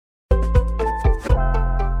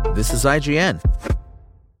This is IGN.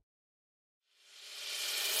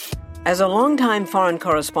 As a longtime foreign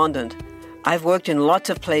correspondent, I've worked in lots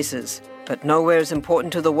of places, but nowhere as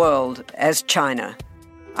important to the world as China.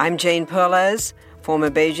 I'm Jane Perlez, former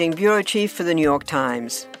Beijing bureau chief for the New York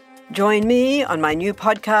Times. Join me on my new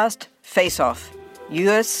podcast, Face Off,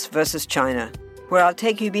 U.S. versus China, where I'll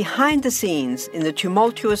take you behind the scenes in the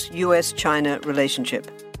tumultuous U.S.-China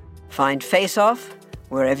relationship. Find Face Off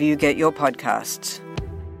wherever you get your podcasts.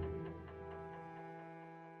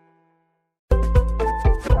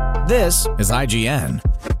 This is IGN.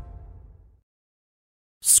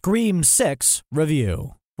 Scream 6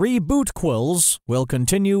 Review. Reboot quills will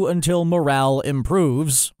continue until morale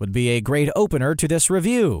improves would be a great opener to this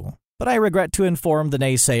review. But I regret to inform the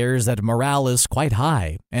naysayers that morale is quite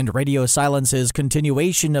high, and Radio Silence's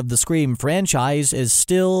continuation of the Scream franchise is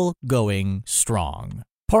still going strong.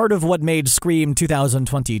 Part of what made Scream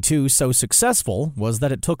 2022 so successful was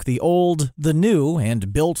that it took the old, the new,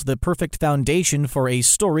 and built the perfect foundation for a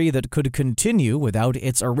story that could continue without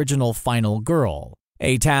its original final girl.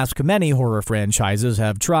 A task many horror franchises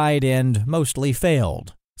have tried and mostly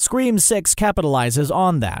failed. Scream 6 capitalizes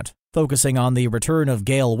on that, focusing on the return of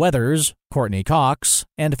Gale Weathers, Courtney Cox,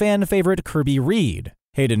 and fan favorite Kirby Reed,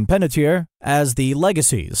 Hayden Panettiere, as the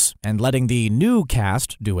legacies, and letting the new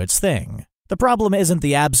cast do its thing. The problem isn't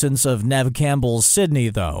the absence of Neve Campbell's Sidney,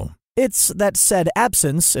 though. It's that said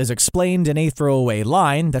absence is explained in a throwaway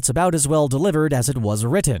line that's about as well delivered as it was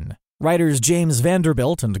written. Writers James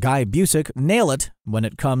Vanderbilt and Guy Busick nail it when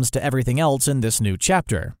it comes to everything else in this new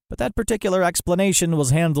chapter, but that particular explanation was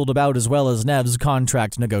handled about as well as Neve's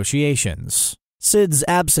contract negotiations. Sid's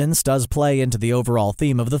absence does play into the overall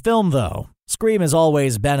theme of the film, though. Scream has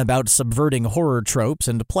always been about subverting horror tropes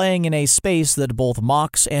and playing in a space that both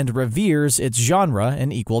mocks and reveres its genre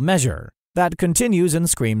in equal measure. That continues in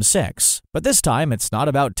Scream 6, but this time it's not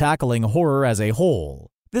about tackling horror as a whole.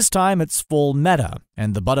 This time it's full meta,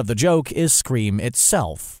 and the butt of the joke is Scream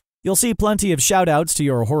itself. You'll see plenty of shoutouts to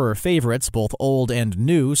your horror favorites, both old and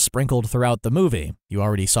new, sprinkled throughout the movie. You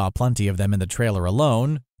already saw plenty of them in the trailer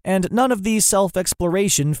alone. And none of the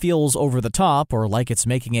self-exploration feels over the top or like it's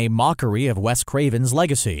making a mockery of Wes Craven's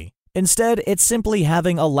legacy. Instead, it's simply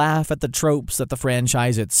having a laugh at the tropes that the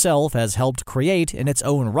franchise itself has helped create in its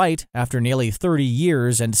own right after nearly 30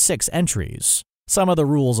 years and 6 entries. Some of the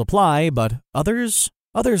rules apply, but others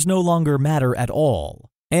no longer matter at all.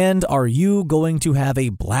 And are you going to have a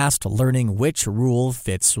blast learning which rule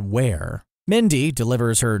fits where? Mindy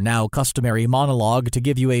delivers her now customary monologue to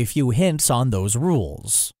give you a few hints on those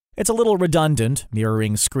rules. It's a little redundant,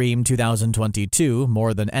 mirroring Scream 2022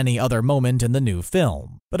 more than any other moment in the new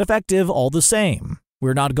film, but effective all the same.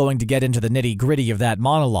 We're not going to get into the nitty-gritty of that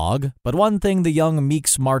monologue, but one thing the young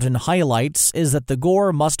Meeks Martin highlights is that the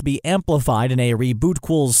gore must be amplified in a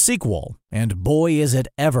Rebootquels sequel, and boy is it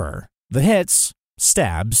ever. The hits,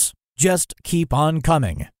 stabs, just keep on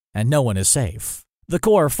coming, and no one is safe. The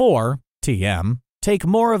core 4, TM, take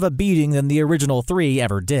more of a beating than the original 3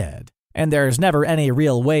 ever did, and there's never any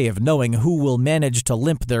real way of knowing who will manage to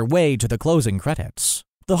limp their way to the closing credits.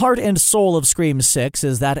 The heart and soul of Scream 6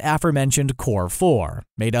 is that aforementioned core 4,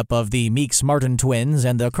 made up of the Meeks Martin twins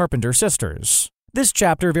and the Carpenter sisters. This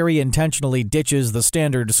chapter very intentionally ditches the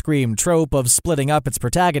standard Scream trope of splitting up its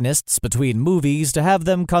protagonists between movies to have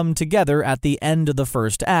them come together at the end of the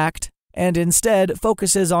first act, and instead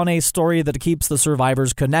focuses on a story that keeps the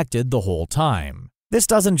survivors connected the whole time. This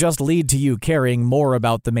doesn't just lead to you caring more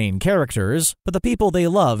about the main characters, but the people they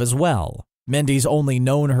love as well. Mindy's only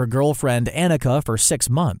known her girlfriend Annika for 6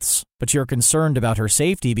 months, but you're concerned about her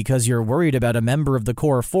safety because you're worried about a member of the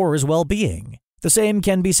Core 4's well-being. The same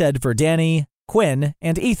can be said for Danny, Quinn,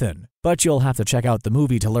 and Ethan, but you'll have to check out the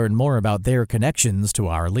movie to learn more about their connections to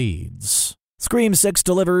our leads. Scream 6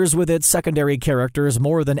 delivers with its secondary characters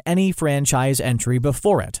more than any franchise entry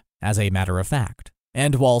before it, as a matter of fact.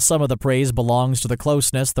 And while some of the praise belongs to the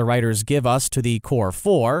closeness the writers give us to the Core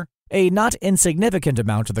 4, a not insignificant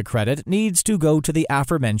amount of the credit needs to go to the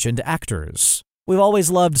aforementioned actors. We've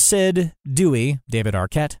always loved Sid, Dewey, David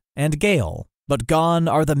Arquette, and Gale, but gone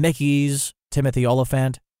are the Mickeys, Timothy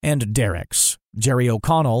Olyphant, and Derek's, Jerry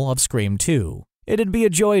O'Connell of Scream 2. It'd be a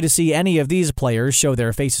joy to see any of these players show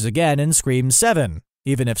their faces again in Scream 7,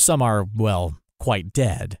 even if some are, well, quite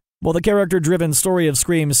dead. While the character-driven story of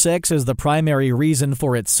Scream 6 is the primary reason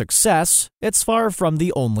for its success, it's far from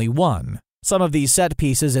the only one. Some of these set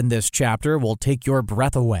pieces in this chapter will take your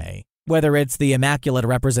breath away. Whether it's the immaculate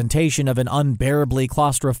representation of an unbearably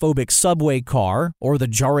claustrophobic subway car, or the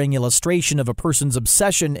jarring illustration of a person's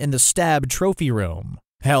obsession in the Stab trophy room.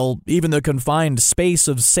 Hell, even the confined space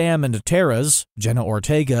of Sam and Tara's, Jenna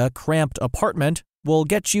Ortega, cramped apartment will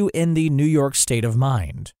get you in the New York state of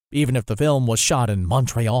mind, even if the film was shot in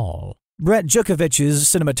Montreal. Brett Jukovich's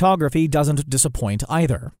cinematography doesn't disappoint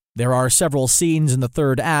either. There are several scenes in the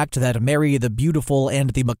third act that marry the beautiful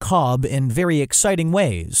and the macabre in very exciting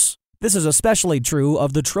ways. This is especially true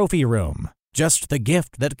of the trophy room, just the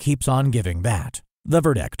gift that keeps on giving that. The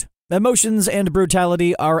verdict. Emotions and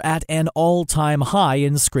brutality are at an all-time high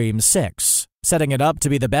in Scream 6, setting it up to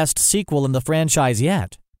be the best sequel in the franchise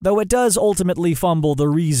yet. Though it does ultimately fumble the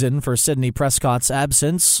reason for Sidney Prescott's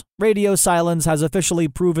absence, Radio Silence has officially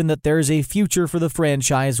proven that there's a future for the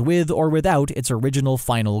franchise with or without its original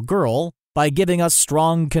final girl by giving us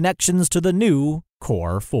strong connections to the new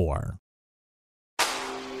Core 4.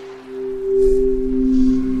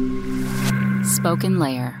 Spoken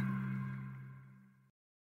Layer.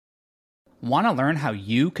 Want to learn how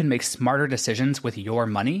you can make smarter decisions with your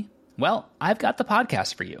money? Well, I've got the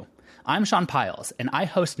podcast for you. I'm Sean Piles, and I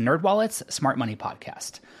host NerdWallet's Smart Money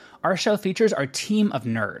Podcast. Our show features our team of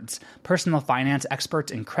nerds, personal finance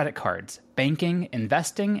experts in credit cards, banking,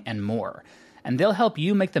 investing, and more. And they'll help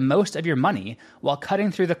you make the most of your money while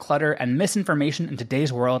cutting through the clutter and misinformation in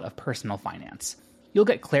today's world of personal finance. You'll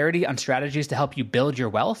get clarity on strategies to help you build your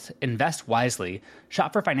wealth, invest wisely,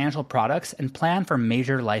 shop for financial products, and plan for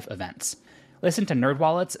major life events. Listen to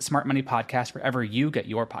NerdWallet's Smart Money Podcast wherever you get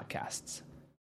your podcasts.